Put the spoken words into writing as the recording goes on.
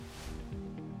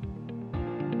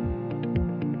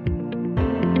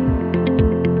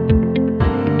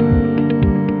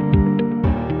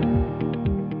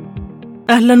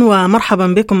أهلا ومرحبا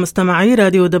بكم مستمعي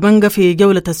راديو دبنقا في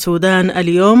جولة السودان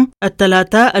اليوم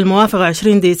الثلاثاء الموافق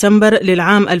 20 ديسمبر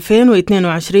للعام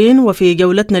 2022. وفي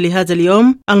جولتنا لهذا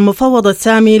اليوم المفوض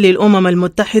السامي للأمم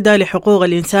المتحدة لحقوق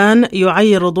الإنسان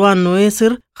يعين رضوان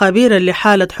نويصر خبيرا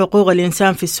لحالة حقوق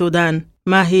الإنسان في السودان،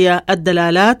 ما هي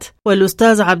الدلالات؟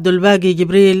 والأستاذ عبد الباقي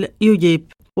جبريل يجيب.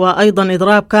 وأيضا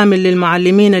إضراب كامل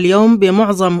للمعلمين اليوم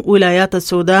بمعظم ولايات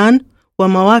السودان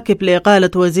ومواكب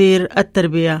لإقالة وزير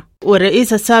التربية.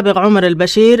 والرئيس السابق عمر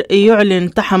البشير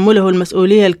يعلن تحمله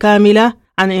المسؤولية الكاملة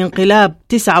عن انقلاب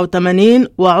 89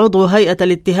 وعضو هيئة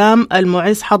الاتهام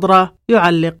المعز حضرة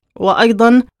يعلق.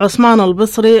 وأيضا عثمان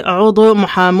البصري عضو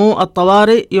محامو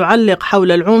الطوارئ يعلق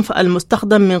حول العنف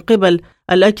المستخدم من قبل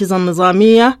الأجهزة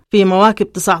النظامية في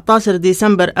مواكب 19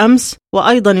 ديسمبر أمس،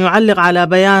 وأيضا يعلق على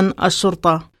بيان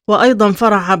الشرطة. وأيضا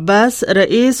فرح عباس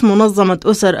رئيس منظمة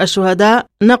أسر الشهداء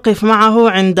نقف معه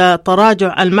عند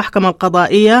تراجع المحكمة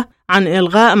القضائية عن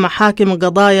إلغاء محاكم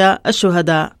قضايا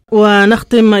الشهداء.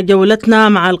 ونختم جولتنا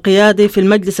مع القيادي في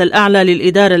المجلس الأعلى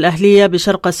للإدارة الأهلية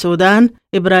بشرق السودان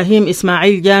إبراهيم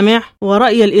إسماعيل جامع،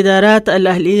 ورأي الإدارات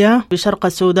الأهلية بشرق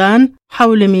السودان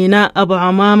حول ميناء أبو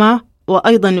عمامة.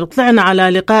 وأيضا يطلعنا على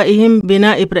لقائهم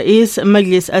بنائب رئيس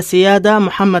مجلس السيادة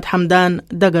محمد حمدان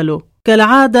دقلو.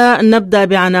 كالعادة نبدأ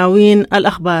بعناوين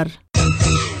الأخبار.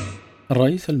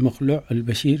 الرئيس المخلوع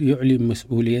البشير يعلن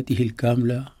مسؤوليته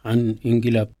الكاملة عن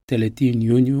انقلاب 30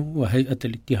 يونيو، وهيئة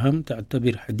الاتهام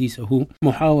تعتبر حديثه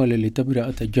محاولة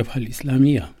لتبرئة الجبهة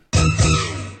الإسلامية.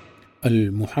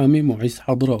 المحامي معز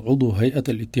حضرة عضو هيئة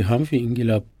الاتهام في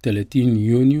انقلاب 30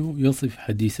 يونيو يصف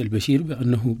حديث البشير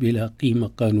بأنه بلا قيمة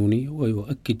قانونية،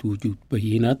 ويؤكد وجود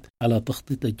بينات على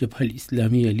تخطيط الجبهة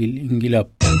الإسلامية للانقلاب.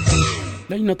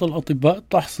 لجنة الأطباء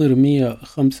تحصر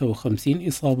 155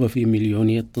 إصابة في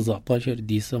مليونية 19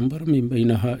 ديسمبر، من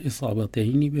بينها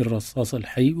إصابتين بالرصاص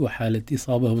الحي وحالة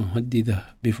إصابة مهددة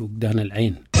بفقدان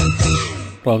العين.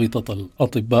 رابطة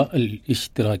الأطباء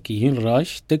الاشتراكيين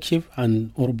راش تكشف عن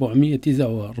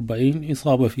 449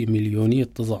 إصابة في مليونية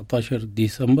 19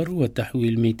 ديسمبر،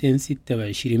 وتحويل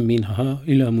 226 منها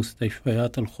إلى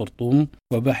مستشفيات الخرطوم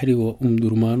وبحري وأم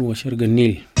درمان وشرق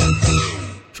النيل.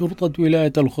 شرطة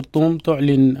ولاية الخرطوم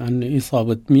تعلن عن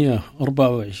إصابة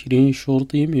 124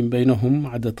 شرطي، من بينهم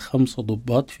عدد 5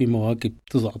 ضباط في مواكب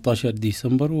 19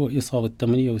 ديسمبر، وإصابة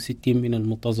 68 من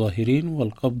المتظاهرين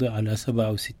والقبض على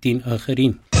 67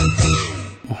 آخرين.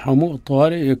 محامو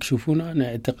الطوارئ يكشفون عن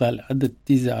اعتقال عدد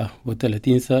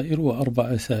 39 سائر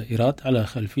و4 سائرات على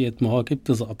خلفية مواكب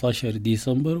 19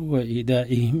 ديسمبر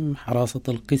وإيداعهم حراسة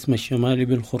القسم الشمالي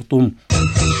بالخرطوم.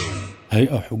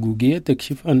 هيئة حقوقية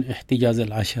تكشف عن احتجاز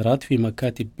العشرات في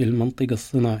مكاتب بالمنطقة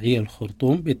الصناعية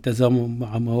الخرطوم بالتزامن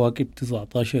مع مواكب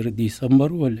 19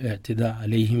 ديسمبر والاعتداء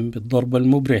عليهم بالضرب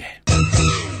المبرح.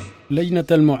 لجنة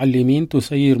المعلمين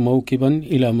تسير موكبا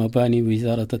إلى مباني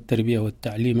وزارة التربية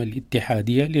والتعليم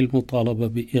الاتحادية للمطالبة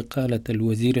بإقالة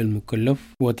الوزير المكلف،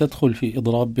 وتدخل في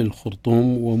إضراب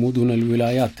بالخرطوم ومدن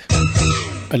الولايات.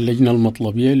 اللجنة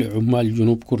المطلبية لعمال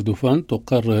جنوب كردفان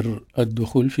تقرر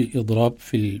الدخول في إضراب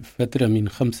في الفترة من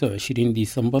 25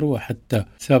 ديسمبر وحتى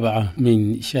 7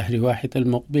 من شهر 1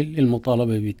 المقبل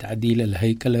للمطالبة بتعديل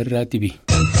الهيكل الراتبي.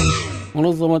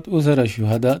 منظمة أسر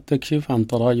الشهداء تكشف عن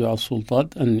تراجع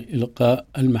السلطات عن إلقاء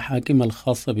المحاكم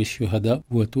الخاصة بالشهداء،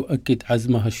 وتؤكد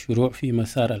عزمها الشروع في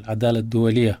مسار العدالة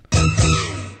الدولية.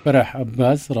 فرح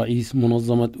عباس رئيس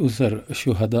منظمة أسر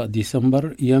شهداء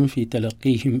ديسمبر ينفي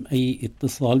تلقيهم أي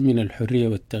اتصال من الحرية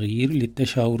والتغيير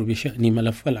للتشاور بشأن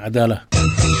ملف العدالة.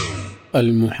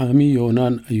 المحامي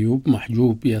يونان أيوب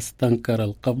محجوب يستنكر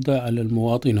القبض على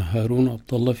المواطن هارون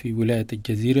عبد الله في ولاية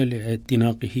الجزيرة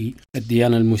لاعتناقه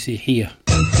الديانة المسيحية.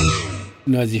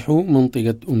 نازحو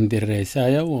منطقة أم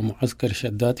دريسايا ومعسكر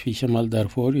شداد في شمال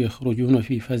دارفور يخرجون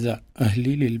في فزع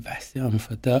أهلي للبحث عن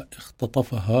فتاة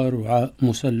اختطفها رعاة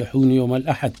مسلحون يوم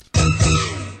الأحد.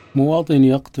 مواطن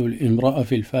يقتل امرأة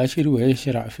في الفاشر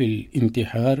ويشرع في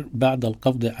الانتحار بعد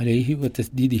القبض عليه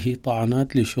وتسديده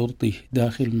طعنات لشرطه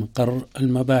داخل مقر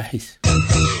المباحث.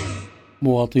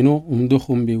 مواطنو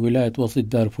أمدخم بولاية وسط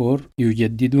دارفور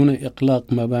يجددون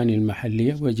إغلاق مباني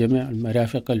المحلية وجميع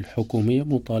المرافق الحكومية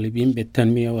مطالبين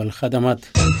بالتنمية والخدمات.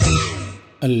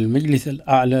 المجلس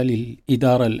الأعلى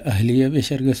للإدارة الأهلية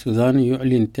بشرق السودان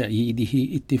يعلن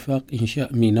تأييده اتفاق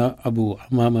إنشاء ميناء أبو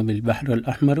عمامة بالبحر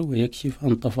الأحمر، ويكشف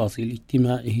عن تفاصيل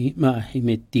اجتماعه مع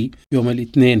حميدتي يوم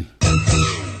الاثنين.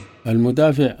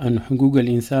 المدافع عن حقوق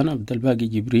الإنسان عبد الباقي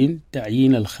جبريل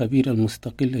تعيين الخبير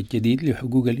المستقل الجديد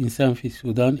لحقوق الإنسان في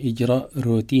السودان إجراء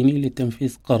روتيني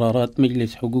لتنفيذ قرارات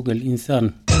مجلس حقوق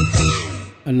الإنسان.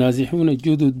 النازحون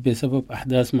الجدد بسبب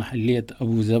أحداث محلية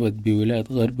أبو زبد بولاية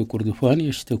غرب كردفان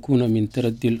يشتكون من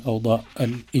تردي الأوضاع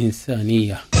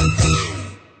الإنسانية.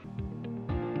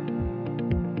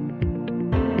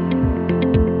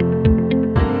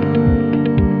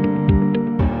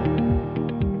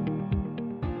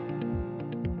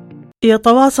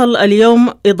 يتواصل اليوم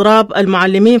إضراب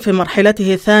المعلمين في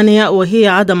مرحلته الثانية، وهي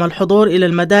عدم الحضور إلى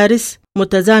المدارس،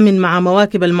 متزامن مع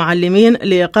مواكب المعلمين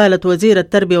لإقالة وزير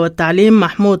التربية والتعليم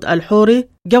محمود الحوري.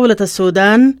 جولة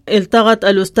السودان التغت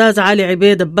الأستاذ علي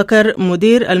عبيد بكر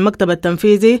مدير المكتب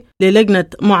التنفيذي للجنة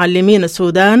معلمين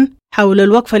السودان حول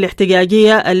الوقفة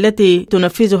الاحتجاجية التي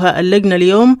تنفذها اللجنة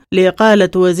اليوم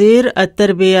لإقالة وزير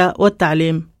التربية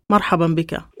والتعليم. مرحبا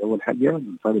بك. أول حاجة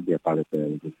نطالب بإقالة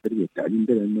وزير التربية والتعليم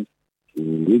ده لأنه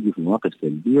يجي في مواقف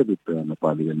سلبية ضد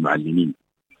مطالب المعلمين.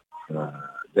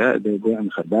 ده يعني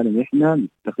خلانا ان احنا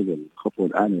نتخذ الخطوه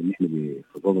الان ان احنا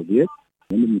بخطوه ديت،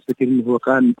 لانه بنفتكر انه هو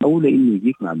كان اولى انه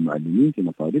يجيك مع المعلمين في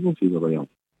مطالبهم في قضاياهم.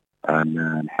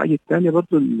 الحاجه الثانيه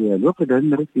برضه الوقت ده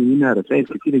عندنا هنا رسائل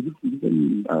كثيره جدا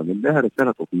لها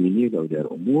رساله تطمينيه لاولياء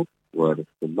الامور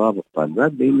وللطلاب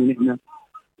والطالبات بانه نحن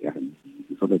يعني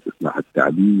بصدد اصلاح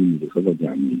التعليم، بصدد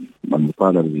يعني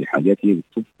المطالبه بحاجات هي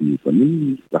بتصب في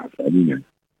صميم اصلاح التعليم، يعني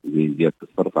زي زياده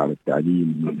الصرف على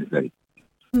التعليم وما ذلك.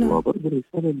 وبرضه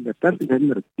الرسالة الثالثة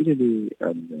هي رسالة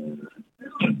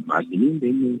للمعلمين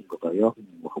بأن قضاياهم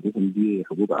وحقوقهم دي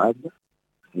حقوق عادلة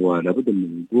ولابد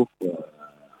من الوقوف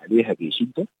عليها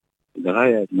بشدة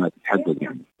لغاية ما تتحقق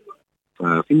يعني.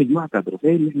 ففي مجموعة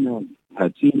رسائل نحن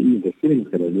هادفين إنه نرسلها من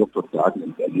خلال الوقت والساعات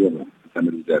اليوم كان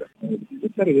الوزارة.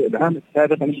 العام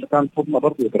السابق نحن كان خطنا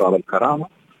برضه إضراب الكرامة،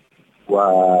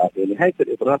 وبنهاية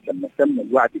الإضراب لما تم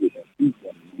الوعد بتنفيذ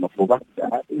المطلوبات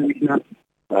بتاعتنا نحن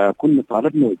كنا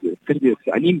طالبنا وزير التربية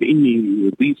والتعليم بإنه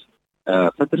يضيف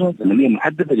فترة زمنية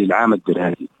محددة للعام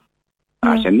الدراسي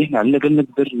عشان نحن على الأقل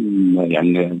نقدر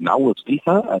يعني نعوض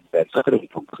فيها الفترة اللي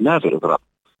توقفناها في الإضراب.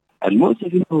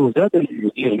 المؤسف إنه زاد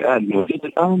الوزير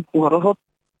الآن هو رفض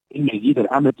إنه يزيد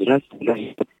العام الدراسي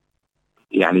لا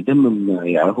يعني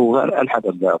يعني هو ألحق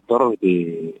الضرر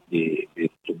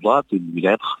بالطلاب في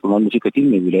الولايات، خاصة إنه في كثير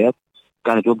من الولايات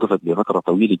كانت وقفت لفترة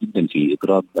طويلة جدا في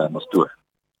إضراب مفتوح.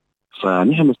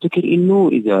 فنحن نفتكر انه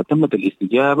اذا تمت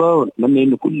الاستجابه، ونتمنى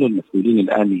انه كل المسؤولين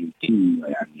الان يتم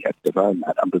يعني التفاعل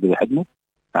مع الامر ده بحجمه،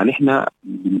 يعني احنا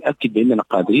بنأكد باننا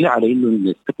قادرين على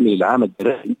انه نستكمل العام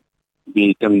الدراسي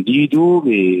بتمديده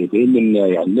بان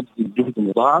يعني نبذل جهد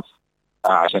مضاعف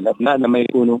عشان ابنائنا ما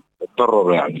يكونوا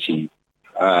يتضرروا يعني في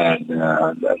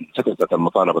فتره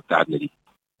المطالبه بتاعتنا دي.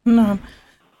 نعم.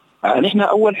 نحن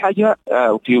اول حاجه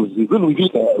في ظل وجود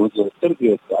وزير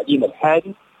التربيه والتعليم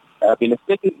الحالي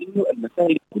بنفتكر انه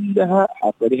المسائل كلها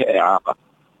حاصله لها اعاقه،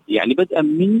 يعني بدءا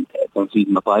من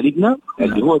تنفيذ مطالبنا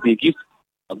اللي هو بيقيس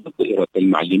ضد إرادة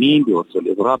المعلمين، بيوصل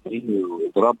الاضراب انه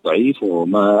اضراب ضعيف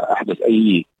وما احدث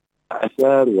اي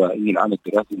اثر وان العام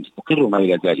الدراسي مستقر وما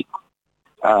الى ذلك.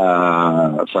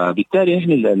 فبالتالي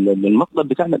احنا المطلب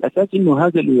بتاعنا الاساسي انه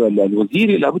هذا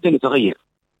الوزير لابد ان يتغير.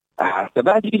 حتى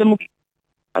بعد كده ممكن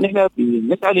نحن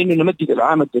بنسعى انه نمدد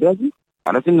العام الدراسي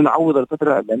على اساس انه نعوض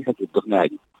الفتره اللي نحن توقفناها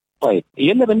دي. طيب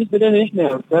يلا بالنسبه لنا نحن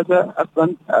يا استاذه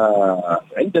اصلا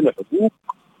عندنا حقوق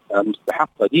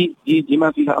مستحقه دي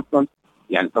ما فيها اصلا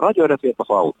يعني تراجع ولا فيها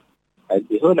تفاوض.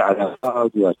 اللي هو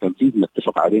العلاقات وتنفيذ ما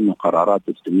اتفق عليه من قرارات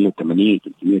 380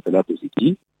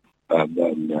 363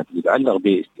 تتعلق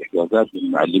باستحقاقات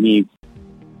للمعلمين.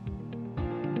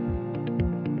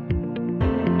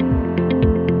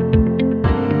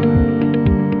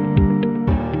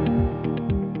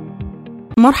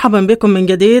 مرحبا بكم من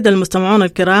جديد المستمعون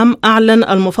الكرام. أعلن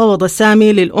المفوض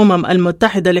السامي للأمم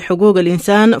المتحدة لحقوق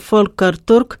الإنسان فولكر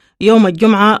تورك يوم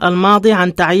الجمعة الماضي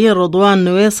عن تعيين رضوان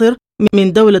نويصر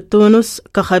من دولة تونس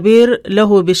كخبير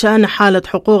له بشأن حالة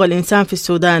حقوق الإنسان في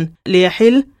السودان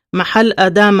ليحل محل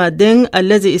أداما دينغ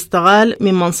الذي استقال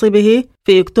من منصبه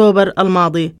في أكتوبر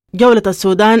الماضي. جولة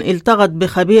السودان التقت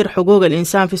بخبير حقوق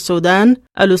الإنسان في السودان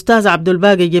الأستاذ عبد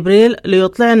الباقي جبريل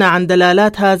ليطلعنا عن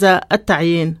دلالات هذا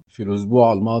التعيين. في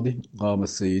الأسبوع الماضي قام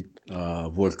السيد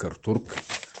فولكر تورك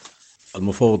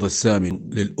المفوض السامي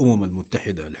للأمم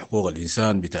المتحدة لحقوق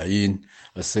الإنسان بتعيين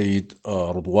السيد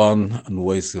رضوان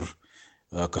نويصر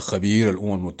كخبير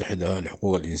الأمم المتحدة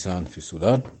لحقوق الإنسان في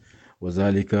السودان،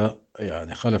 وذلك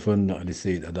يعني خلفا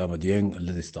للسيد أداما دينغ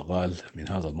الذي استقال من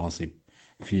هذا المنصب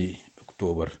في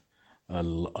أكتوبر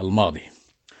الماضي.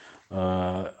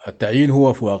 التعيين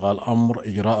هو في واقع الأمر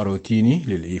إجراء روتيني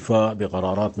للإيفاء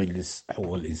بقرارات مجلس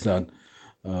حقوق الإنسان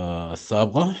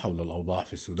السابقة حول الأوضاع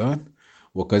في السودان،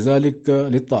 وكذلك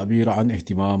للتعبير عن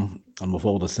اهتمام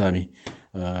المفوض السامي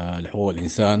لحقوق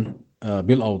الإنسان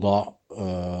بالأوضاع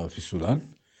في السودان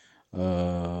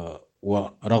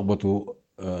ورغبته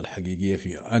الحقيقية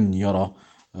في أن يرى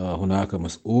هناك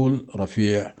مسؤول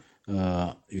رفيع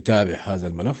يتابع هذا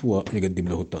الملف ويقدم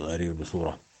له التقارير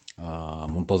بصورة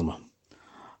منتظمة.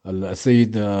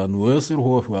 السيد نويصر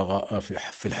هو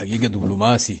في الحقيقة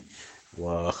دبلوماسي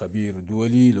وخبير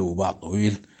دولي له باع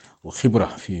طويل وخبرة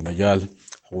في مجال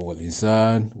حقوق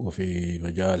الإنسان وفي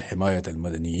مجال حماية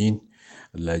المدنيين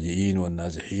اللاجئين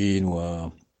والنازحين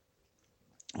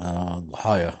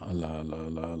وضحايا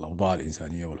الأوضاع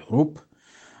الإنسانية والحروب،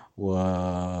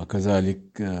 وكذلك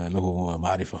له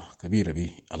معرفة كبيرة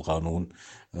بالقانون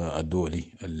الدولي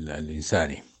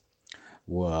الإنساني.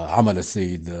 وعمل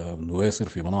السيد نويصر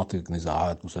في مناطق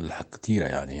نزاعات مسلحة كثيرة،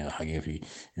 يعني حقيقة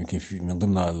يمكن من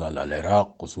ضمن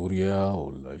العراق وسوريا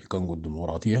والكونغو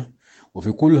الديمقراطية،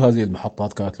 وفي كل هذه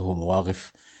المحطات كانت له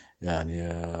مواقف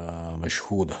يعني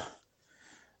مشهودة.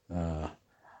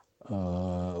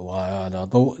 وعلى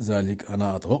ضوء ذلك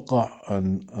أنا أتوقع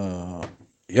أن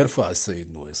يرفع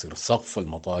السيد نويصر سقف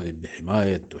المطالب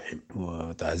بحماية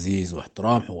وتعزيز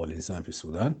واحترام حقوق الإنسان في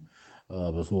السودان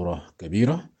بصورة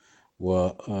كبيرة،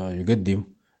 ويقدم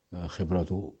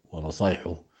خبرته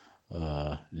ونصائحه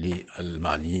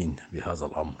للمعنيين بهذا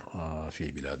الأمر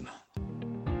في بلادنا.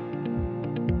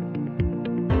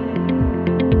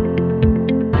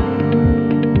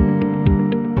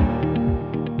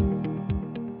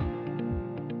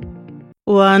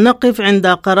 ونقف عند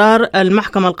قرار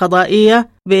المحكمة القضائية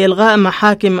بإلغاء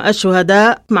محاكم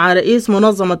الشهداء مع رئيس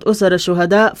منظمة أسر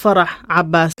الشهداء فرح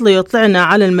عباس ليطلعنا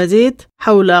على المزيد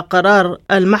حول قرار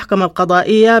المحكمة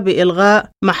القضائية بإلغاء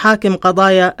محاكم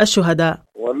قضايا الشهداء.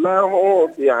 والله هو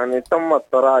يعني تم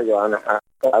التراجع عن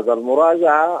هذا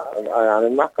المراجعة، يعني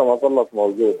المحكمة ظلت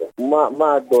موجودة،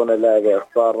 ما ادونا لا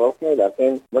إخبار رسمي،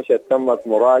 لكن مشت تمت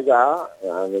مراجعة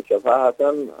يعني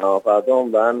شفاهة،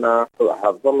 وفادهم بأنها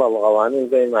حتظل القوانين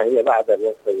زي ما هي بعد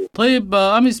الوقت. طيب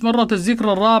أمس مرت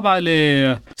الذكرى الرابعة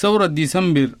لثورة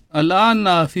ديسمبر،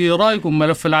 الآن في رأيكم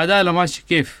ملف العدالة ماشي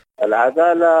كيف؟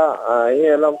 العدالة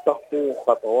هي لم تخطو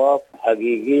خطوات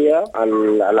حقيقية،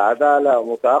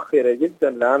 العدالة متأخرة جدا،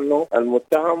 لأنه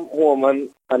المتهم هو من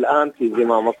الآن في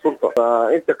زمام السلطة،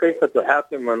 فأنت كيف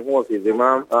تحاكم من هو في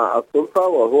زمام السلطة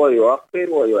وهو يؤخر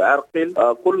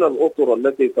ويعرقل كل الأطر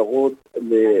التي تقود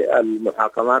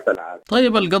للمحاكمات العادية.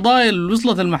 طيب القضايا اللي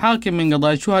وصلت المحاكم من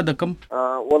قضايا الشهداء كم؟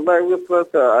 والله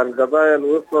وصلت القضايا اللي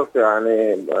وصلت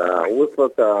يعني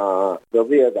وصلت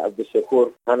قضية عبد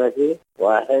الشكور حنفي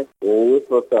واحد،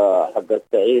 ووصلت حق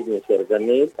السعيد من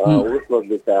شرقنيل، وصلت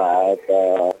بتاعت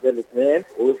اثنين،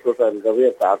 ووصلت القضية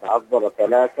بتاعت عبدالله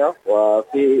ثلاثة،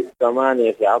 وفي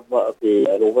 8 في عبدالله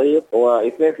في الأبيض،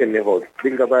 واثنين في النهود. دي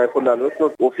القضايا كلها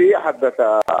وصلت، وفي حدث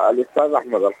الأستاذ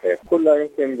أحمد الخير كلها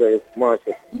يمكن ب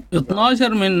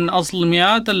 12 من أصل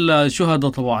مئات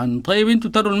الشهداء طبعا. طيب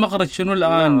أنتوا تروا المخرج شنو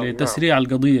الآن لتسريع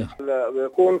القضية؟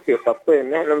 بيكون في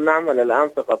خطين، نحن بنعمل الآن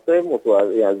في خطين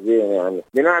متوازيين، يعني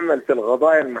بنعمل في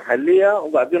القضايا المحلية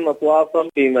وبعدين نتواصل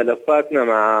في ملفاتنا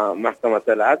مع محكمة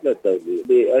العدل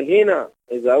الدولي. هنا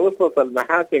إذا وصلت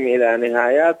المحاكم إلى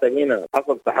نهايات، هنا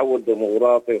حصل تحول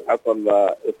ديمقراطي وحصل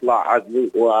إصلاح عدلي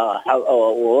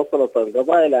ووصلت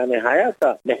القضايا إلى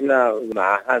نهاياتها، نحن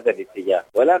مع هذا الاتجاه.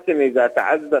 ولكن إذا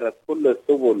تعذرت كل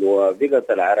السبل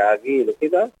وبقت العراقيل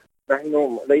وكذا،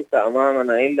 نحن ليس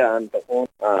أمامنا إلا أن تكون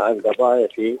القضايا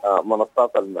في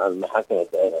منصات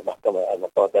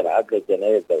محكمة العدل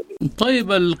الجنائي الدولي.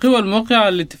 طيب القوى الموقعة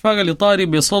الاتفاق الإطاري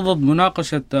بصدد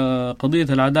مناقشة قضية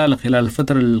العدالة خلال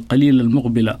الفترة القليلة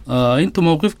المقبلة، أنتم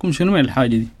موقفكم شنو من الحاجة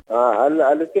دي؟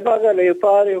 الاتفاق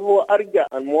الإطاري هو أرجع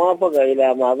الموافقة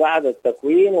إلى ما بعد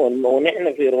التكوين،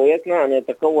 ونحن في رؤيتنا أن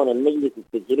يتكون المجلس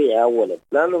التشريعي أولا،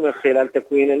 لأنه من خلال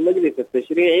تكوين المجلس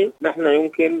التشريعي نحن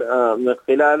يمكن من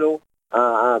خلاله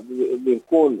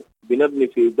بنكون بنبني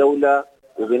في دولة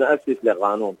وبنأسس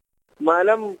لقانون. ما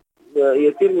لم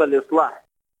يتم الإصلاح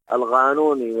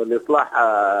القانوني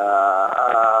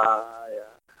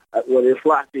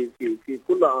والإصلاح في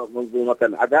كل منظومة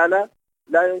العدالة،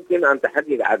 لا يمكن أن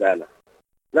تحقق عدالة،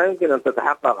 لا يمكن أن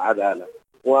تتحقق عدالة.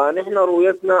 ونحن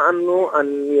رؤيتنا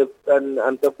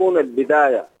أن تكون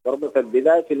البداية، ضربة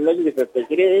البداية في المجلس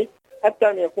التشريعي، حتى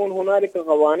أن يكون هنالك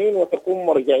قوانين وتكون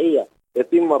مرجعية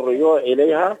يتم الرجوع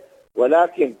إليها،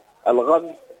 ولكن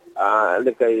الغض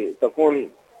لكي تكون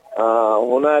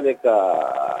هنالك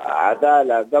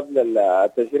عدالة قبل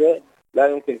التشريع لا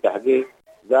يمكن تحقيق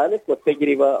ذلك،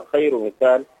 والتجربة خير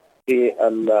مثال في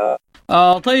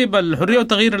طيب الحرية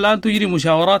والتغيير الآن تجري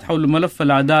مشاورات حول ملف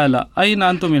العدالة، أين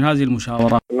أنتم من هذه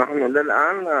المشاورات؟ نحن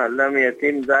للآن لم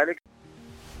يتم ذلك.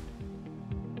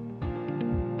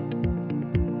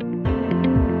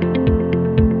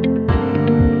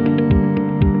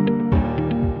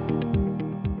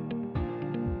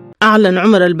 أعلن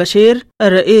عمر البشير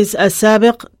الرئيس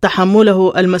السابق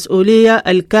تحمله المسؤولية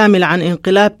الكاملة عن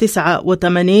انقلاب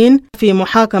 89 في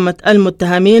محاكمة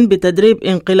المتهمين بتدريب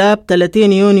انقلاب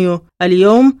 30 يونيو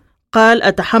اليوم. قال: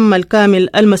 أتحمل كامل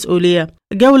المسؤولية.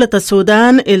 جولة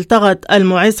السودان التغت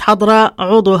المعز حضرة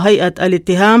عضو هيئة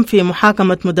الاتهام في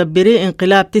محاكمة مدبري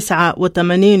انقلاب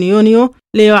 89 يونيو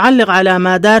ليعلق على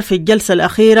ما دار في الجلسة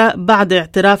الأخيرة بعد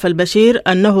اعتراف البشير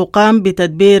أنه قام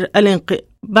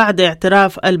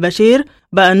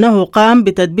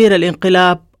بتدبير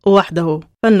الانقلاب وحده.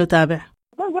 فلنتابع.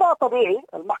 إجراء طبيعي.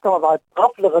 المحكمة بعد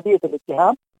غفل قضية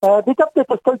الاتهام بتبدأ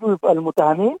تستجوب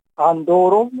المتهمين عن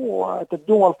دورهم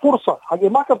وتديهم الفرصة. حاجة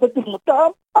المحكمة تدي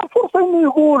المتهم الفرصة إنه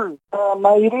يقول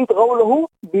ما يريد قوله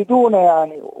بدون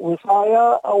يعني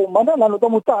وصاية أو منع، لأنه ده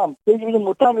متهم. يجب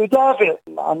المتهم يدافع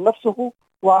عن نفسه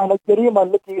وعن الجريمة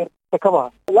التي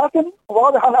ارتكبها. لكن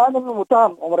واضح الآن أن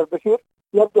المتهم عمر البشير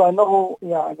يبدو أنه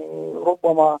يعني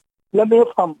ربما لم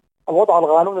يفهم الوضع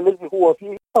القانوني الذي هو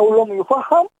فيه، أو لم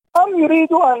يفهم، أم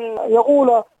يريد أن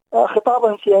يقول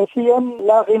خطابا سياسيا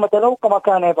لا قيمة له كما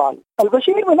كان يفعل.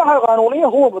 البشير من ناحية قانونية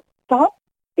هو متهم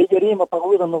بجريمة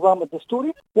تغويض النظام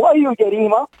الدستوري، وأي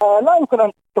جريمة لا يمكن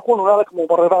أن تكون هناك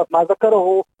مبررات. ما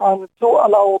ذكره عن سوء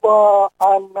الأوضاع،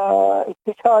 عن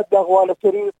استشهاد بأقوال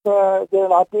الشريف زين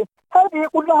العابدين، هذه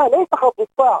كلها ليس خط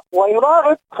دفاع،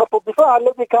 ويراغب خط الدفاع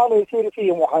الذي كان يسير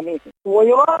فيه محاميه،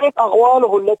 ويراغب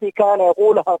أقواله التي كان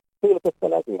يقولها طيلة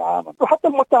 30 عاما. وحتى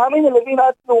المتهمين الذين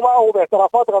أدلوا معه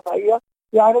باعترافات قطعية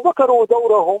يعني ذكروا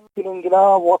دورهم في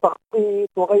الانقلاب وتخطيط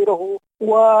وغيره،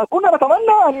 وكنا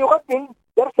نتمنى أن يقدم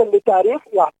درسا للتاريخ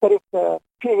يعترف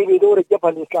فيه بدور الجبهة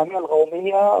الإسلامية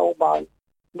القومية أو مع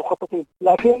المخططين،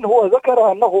 لكن هو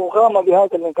ذكر أنه قام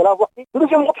بهذا الانقلاب وحده.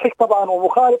 شيء مضحك طبعا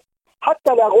ومخالف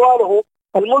حتى لأقواله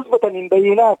المثبتة من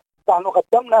بينات. نحن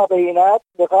قدمنا بينات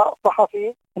لقاء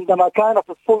صحفي عندما كان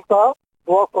في السلطة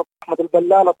بواسطة أحمد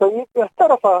البلال الطيب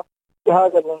اعترف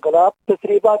بهذا الانقلاب.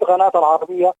 تسريبات قناة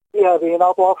العربية فيها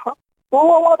بيانات واضحة،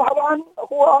 وهو واضح طبعا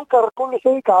هو أنكر كل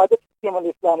شيء كعادة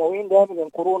الإسلاميين دائما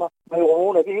ينكرون ما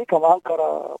يقومون به كما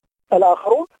أنكر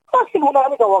الآخرون. لكن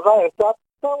هنالك وقائع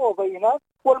ثابتة وبينات،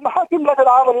 والمحاكم لا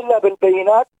تتعامل إلا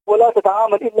بالبينات ولا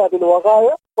تتعامل إلا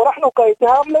بالوقائع، ونحن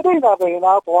كاتهام لدينا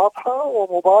بينات واضحة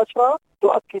ومباشرة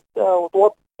تؤكد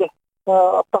وتوضح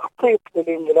التخطيط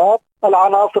للانقلاب،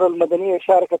 العناصر المدنية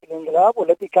شاركت الانقلاب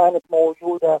والتي كانت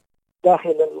موجودة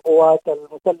داخل القوات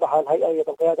المسلحة الهيئة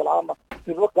القيادة العامة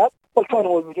في الوقت،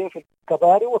 وكانوا موجودين في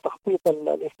الكباري وتخطيط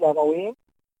الإسلاميين،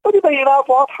 ودي بينات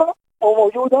واضحة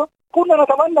وموجودة. كنا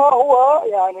نتمنى هو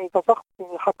يعني كشخص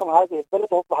يحكم هذه البلد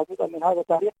ويصبح جزءا من هذا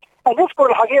التاريخ أن يذكر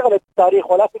الحقيقة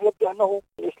للتاريخ، ولكن يبدو أنه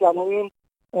الإسلاميين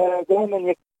دائما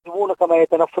يكذبون كما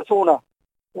يتنفسون،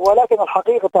 ولكن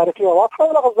الحقيقة التاريخية واضحة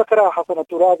ولقد ذكرها حسن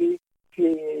الترابي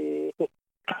في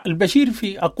البشير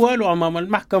في أقواله أمام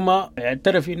المحكمة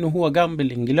اعترف إنه هو قام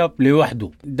بالانقلاب لوحده.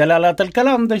 دلالات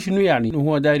الكلام ده شنو يعني؟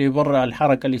 إنه هو داير يبرع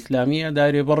الحركة الإسلامية،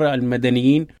 داير يبرع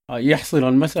المدنيين، يحصر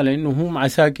المسألة إنه هم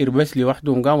عساكر بس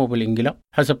لوحدهم قاموا بالانقلاب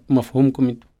حسب مفهومكم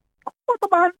انتم؟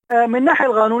 طبعا من الناحية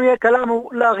القانونية كلامه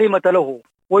لا قيمة له،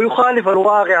 ويخالف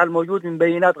الواقع الموجود من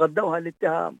بينات قدمها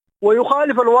الاتهام،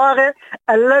 ويخالف الواقع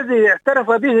الذي اعترف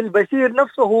به البشير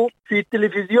نفسه في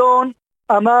التلفزيون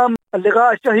أمام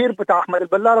اللقاء الشهير بتاع أحمد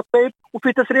البلال الطيب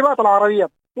وفي تسريبات العربية.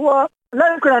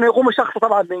 ولا يمكن أن يقوم الشخص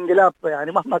طبعا بانقلاب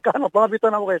يعني مهما كان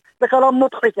ضابطا أو غير، ده كلام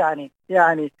مضحك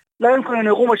يعني لا يمكن أن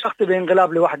يقوم الشخص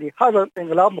بانقلاب لوحده. هذا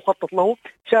الانقلاب مخطط له،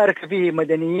 شارك فيه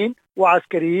مدنيين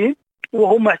وعسكريين،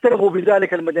 وهم اعترفوا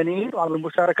بذلك المدنيين وعن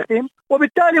مشاركتهم،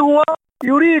 وبالتالي هو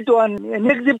يريد أن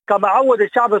يكذب كما عود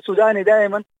الشعب السوداني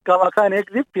دائما، كما كان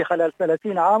يكذب في خلال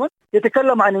 30 عاما،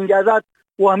 يتكلم عن إنجازات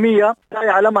وهمية لا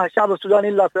يعلمها الشعب السوداني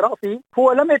إلا في رأسه.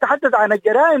 هو لم يتحدث عن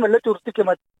الجرائم التي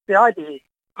ارتكبت في هذه،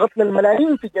 قتل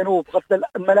الملايين في الجنوب، قتل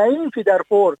الملايين في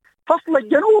دارفور، فصل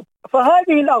الجنوب.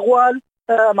 فهذه الأقوال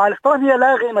مع الاحترام هي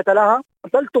لا قيمة لها،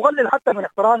 بل تقلل حتى من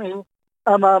احترامه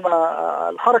أمام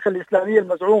الحركة الإسلامية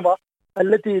المزعومة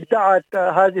التي ادعت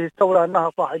هذه الثورة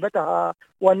أنها صاحبتها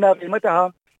وأنها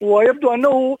قيمتها. ويبدو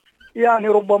أنه يعني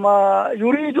ربما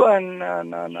يريد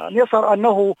أن يصر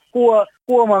أنه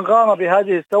هو من قام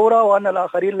بهذه الثورة وأن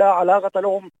الآخرين لا علاقة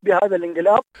لهم بهذا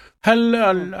الانقلاب. هل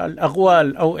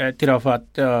الأقوال أو اعترافات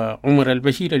عمر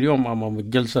البشير اليوم أمام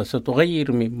الجلسة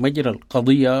ستغير من مجرى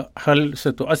القضية؟ هل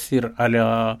ستؤثر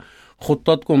على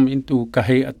خطتكم أنتم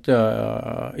كهيئة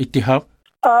اتهام؟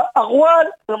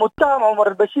 أقوال المتهم عمر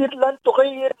البشير لن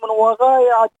تغير من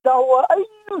وقائع الدعوة أي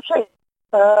شيء،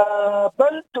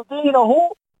 بل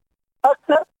تدينه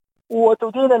أكثر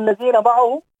وتدين الذين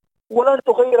معه، ولن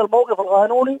تغير الموقف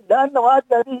القانوني، لأن ما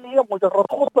أدى به هي مجرد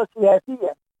خطة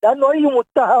سياسية. لأنه أي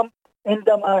متهم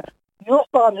عندما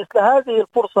يعطى مثل هذه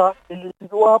الفرصة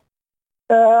للاستجواب،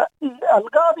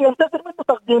 القاضي ينتظر منه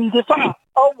تقديم دفاع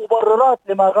أو مبررات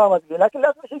لما قامت به، لكن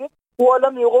للأسف الشديد هو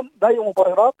لم يقم بأي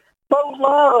مبررات، بل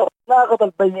ناقض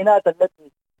البينات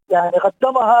التي يعني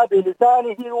قدمها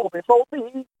بلسانه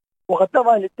وبصوته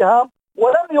وقدمها الاتهام،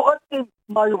 ولم يقدم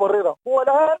ما يبرره. هو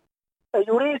الآن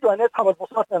يريد أن يسحب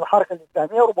البساط من الحركة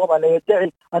الإسلامية، ربما لا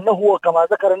يدعي أنه هو كما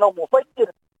ذكر أنه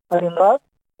مفجر الإنغاز،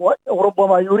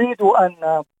 وربما يريد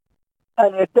أن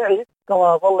يدعي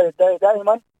كما ظل يدعي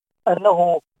دائما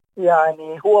أنه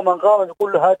يعني هو من قام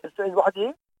بكل هذا الفعل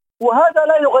وحده، وهذا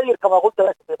لا يغير كما قلت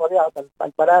لك في طبيعة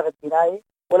البلاغ الجنائي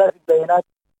ولا في البيانات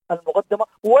المقدمة،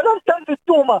 ولم تنفي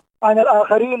التهمة عن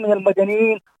الآخرين من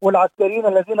المدنيين والعسكريين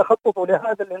الذين خططوا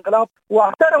لهذا الانقلاب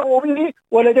واعترفوا به،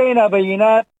 ولدينا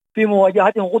بينات في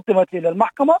مواجهتهم قدمت إلى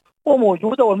المحكمة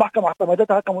وموجودة، والمحكمة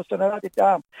اعتمدتها كمستندات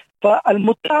اتهام.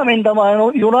 فالمتهم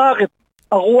عندما يناقض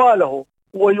أقواله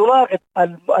ويراقب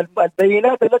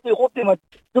البينات التي قدمت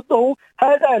ضده،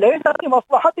 هذا ليس في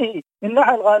مصلحته من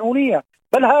الناحية القانونية،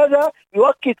 بل هذا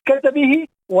يؤكد كذبه،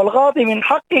 والقاضي من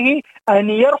حقه أن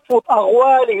يرفض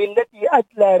أقواله التي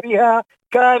أدلى بها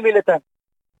كاملة.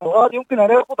 القاضي يمكن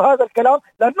أن يرفض هذا الكلام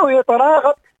لأنه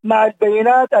يتناقض مع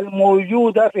البينات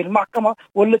الموجودة في المحكمة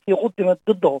والتي قدمت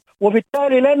ضده،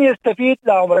 وبالتالي لن يستفيد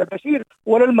لا عمر البشير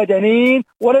ولا المدنيين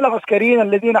ولا العسكريين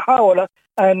الذين حاولوا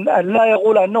أن لا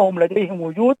يقول أنهم لديهم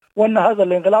وجود وأن هذا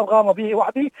الانقلاب قام به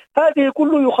وحده. هذه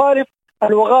كله يخالف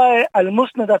الوقائع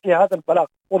المسندة في هذا البلاغ،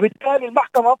 وبالتالي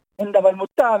المحكمة عندما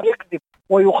المتهم يكذب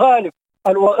ويخالف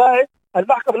الوقائع،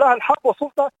 المحكمة لها الحق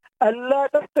والسلطة أن لا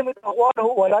تستمد أقواله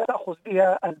ولا تأخذ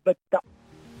بها البتة.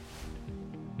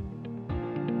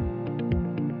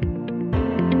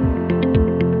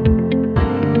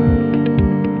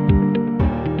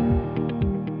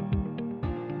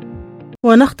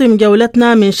 ونختم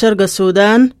جولتنا من شرق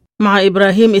السودان مع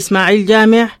إبراهيم إسماعيل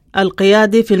جامع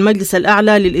القيادي في المجلس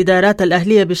الأعلى للإدارات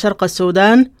الأهلية بشرق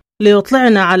السودان،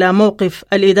 ليطلعنا على موقف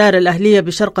الإدارة الأهلية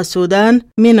بشرق السودان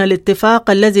من الاتفاق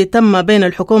الذي تم بين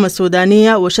الحكومة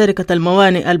السودانية وشركة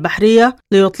الموانئ البحرية،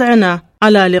 ليطلعنا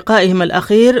على لقائهم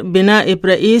الأخير بنائب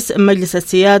رئيس مجلس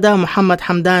السيادة محمد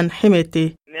حمدان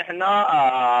حميتي. نحن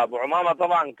أبو عمامة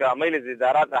طبعا كمجلس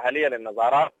إدارات أهلية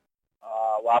للنظارات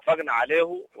وافقنا عليه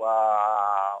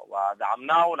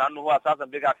ودعمناه، لأنه هو أساسا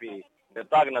بقى في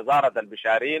نطاق نظارة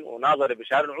البشارين، وناظر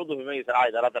البشارين عضو في مجلس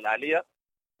الإدارات الأهلية،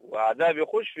 وهذا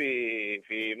بيخش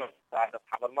في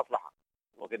أصحاب المصلحة.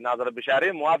 وقد ناظر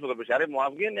البشارين موافق والبشارين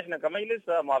موافقين، نحن كمجلس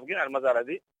موافقين على المسألة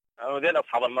دي، لأنه دي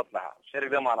أصحاب المصلحة. الشركة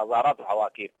ده مع نظارات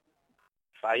وحواكير،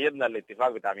 فأيدنا الاتفاق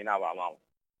بتاع ميناء وعمامه.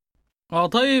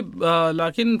 طيب،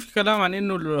 لكن في كلام عن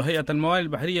انه هيئة الموانئ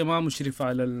البحرية ما مشرفة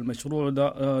على المشروع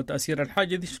ده، تأثير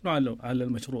الحاجة دي شنو على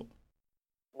المشروع؟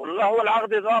 والله هو العقد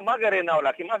ده ما قريناه،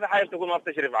 لكن ما في حاجة تقول ما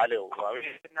بتشرف عليه.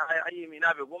 أي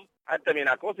ميناء بيقوم، حتى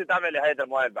ميناء كوسي تابع لهيئة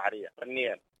الموانئ البحرية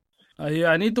فنيا.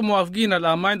 يعني انتم موافقين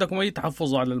الآن، ما عندكم أي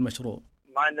تحفظ على المشروع؟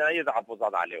 ما عندنا أي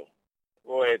تحفظات عليه.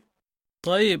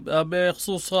 طيب،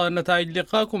 بخصوص نتائج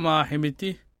لقاءكم مع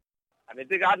حميتي؟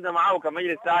 حميتي قعدنا معه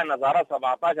كمجلس ساعة نظارات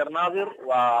 17 ناظر،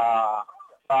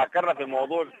 وفكرنا في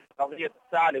الموضوع قضية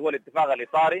الساعة اللي هو الاتفاق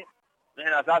الإطاري.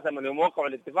 نحن أساسا من يوم وقعوا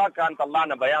الاتفاق كان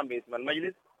طلعنا بيان باسم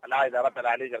المجلس الإدارات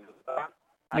الأهلية السودان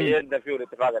أيدنا فيه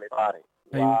الاتفاق الإطاري.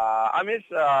 وأمس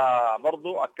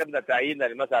برضو أكدنا تأييدنا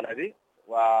للمسألة دي،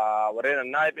 وورينا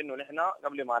النائب إنه نحن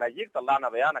قبل ما نجيك طلعنا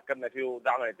بيان أكدنا فيه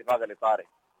دعم الاتفاق الإطاري،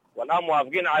 والآن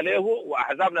موافقين عليه.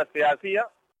 وأحزابنا السياسية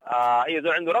أي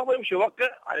زول عنده رغبة يمشي يوقع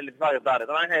على الاتفاق الإطاري.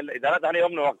 طبعا نحن الإدارات الأهلية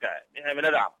هم نوقع، نحن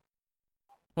بندعم.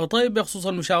 وطيب، بخصوص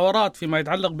المشاورات فيما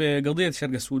يتعلق بقضية شرق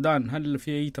السودان، هل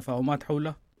في أي تفاهمات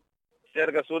حولها؟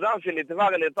 شرق السودان في الاتفاق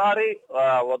الإطاري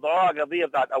وضعوها قضية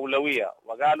بتاعت أولوية،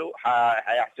 وقالوا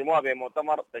حيحسموها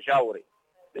بمؤتمر تشاوري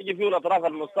تيجي فيه الأطراف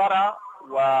المصارعة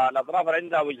والأطراف اللي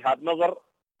عندها وجهات نظر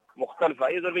مختلفة،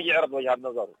 إذا بيجي يعرض وجهات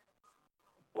نظره.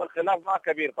 والخلاف ما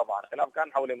كبير طبعا، الخلاف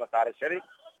كان حول مسار الشرق،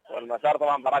 والمسار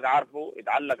طبعا براك عارفه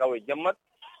يتعلق أو يتجمد،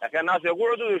 لكن الناس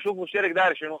يقعدوا يشوفوا الشرق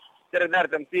داير شنو. الشرق داير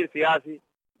تمثيل سياسي،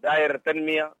 داير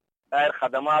تنمية، داير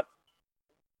خدمات،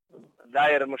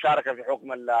 داير مشاركة في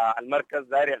حكم المركز،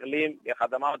 داير إقليم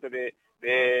بخدماته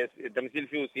بتمثيل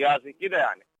فيه سياسي كده.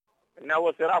 يعني إنه هو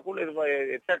الصراع كله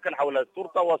يتشكل حول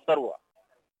السلطة والثروة.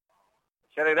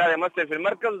 الشرق داير يمثل في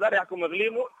المركز، داير يحكم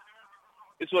إقليمه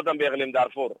أسوة بإقليم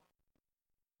دارفور.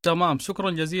 تمام، شكرا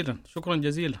جزيلا. شكرا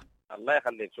جزيلا. الله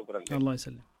يخليك. شكرا لك. الله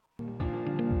يسلم.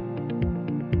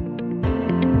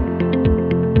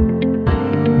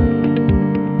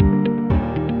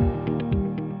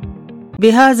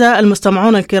 بهذا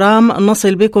المستمعون الكرام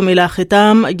نصل بكم إلى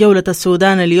ختام جولة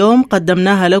السودان اليوم،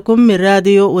 قدمناها لكم من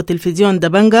راديو وتلفزيون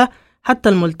دبنقا حتى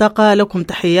الملتقى، لكم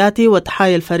تحياتي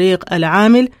وتحايا الفريق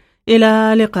العامل.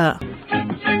 إلى اللقاء.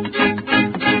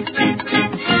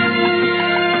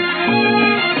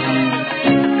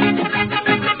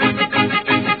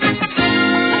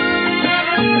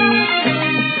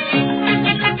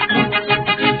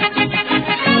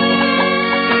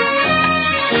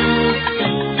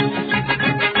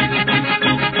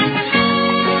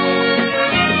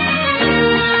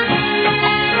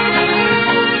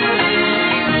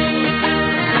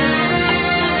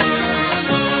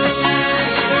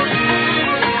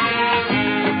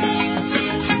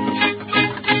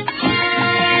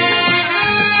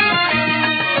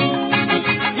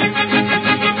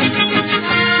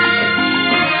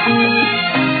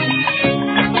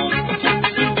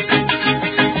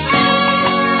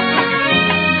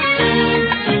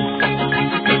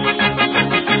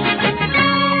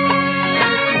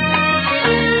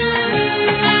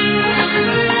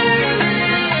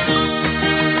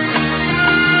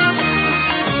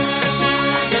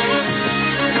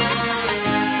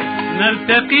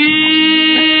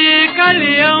 نلتقيك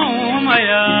اليوم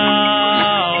يا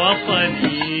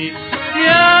وطني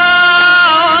يا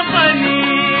وطني،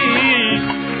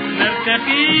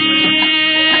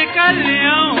 نلتقيك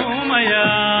اليوم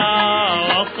يا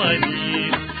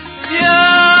وطني يا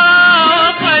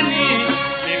وطني،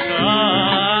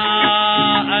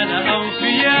 لقاء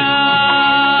الأوفياء.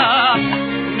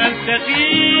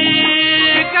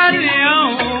 نلتقيك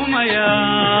اليوم يا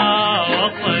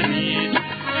وطني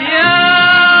يا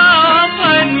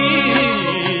وطني،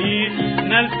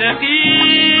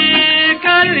 نلتقيك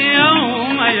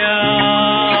اليوم يا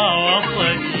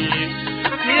وطني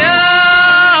يا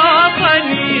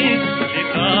وطني،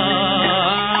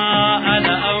 لقاء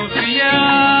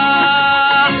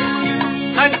الأوفياء.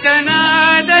 قد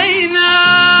تنادينا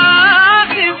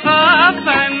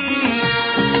خفافا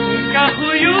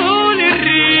كخيول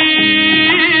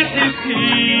الريح في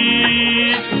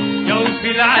جوف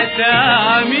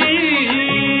العسامير،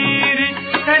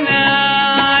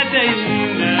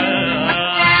 تنادينا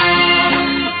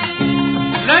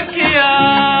لك يا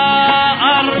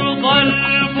أرض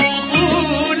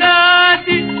البطولات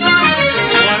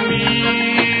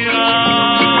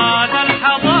وميراث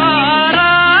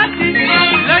الحضارات،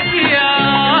 لك يا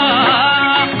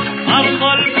أرض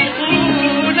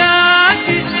البطولات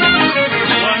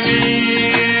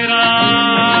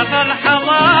وميراث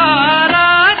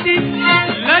الحضارات،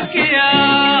 لك يا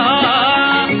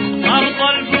أرض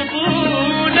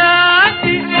البطولات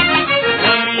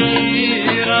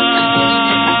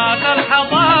وميراث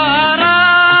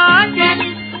الحضارات.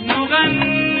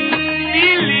 نغني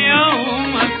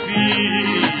اليوم في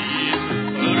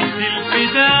عرس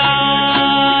الفداء.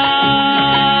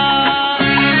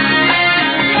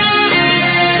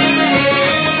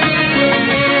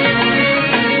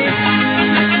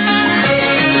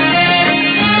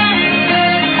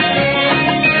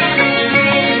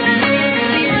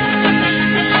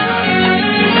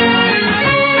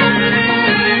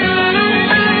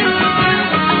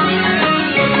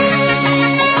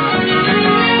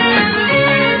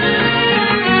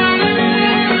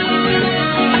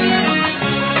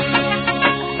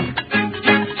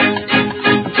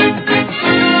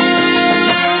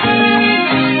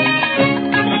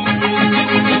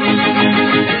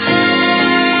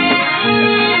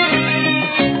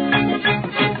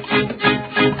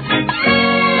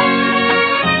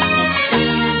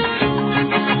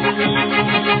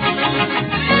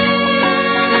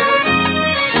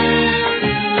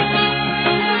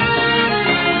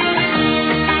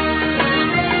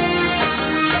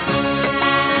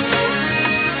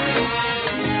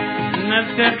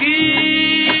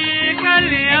 نلتقيك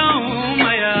اليوم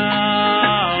يا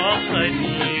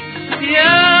وطني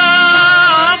يا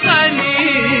وطني،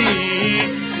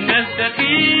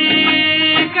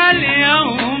 نلتقيك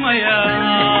اليوم يا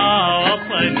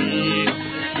وطني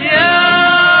يا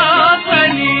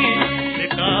وطني،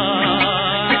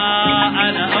 لقاء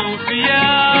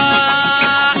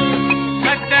الأوفياء.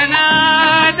 قد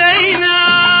تنادينا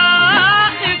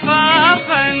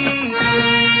خفافا،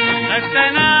 قد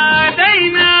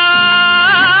تنادينا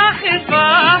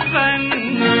خفافا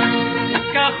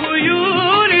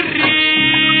كخيول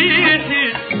الريح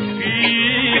في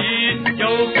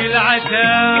جوف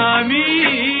العتاب.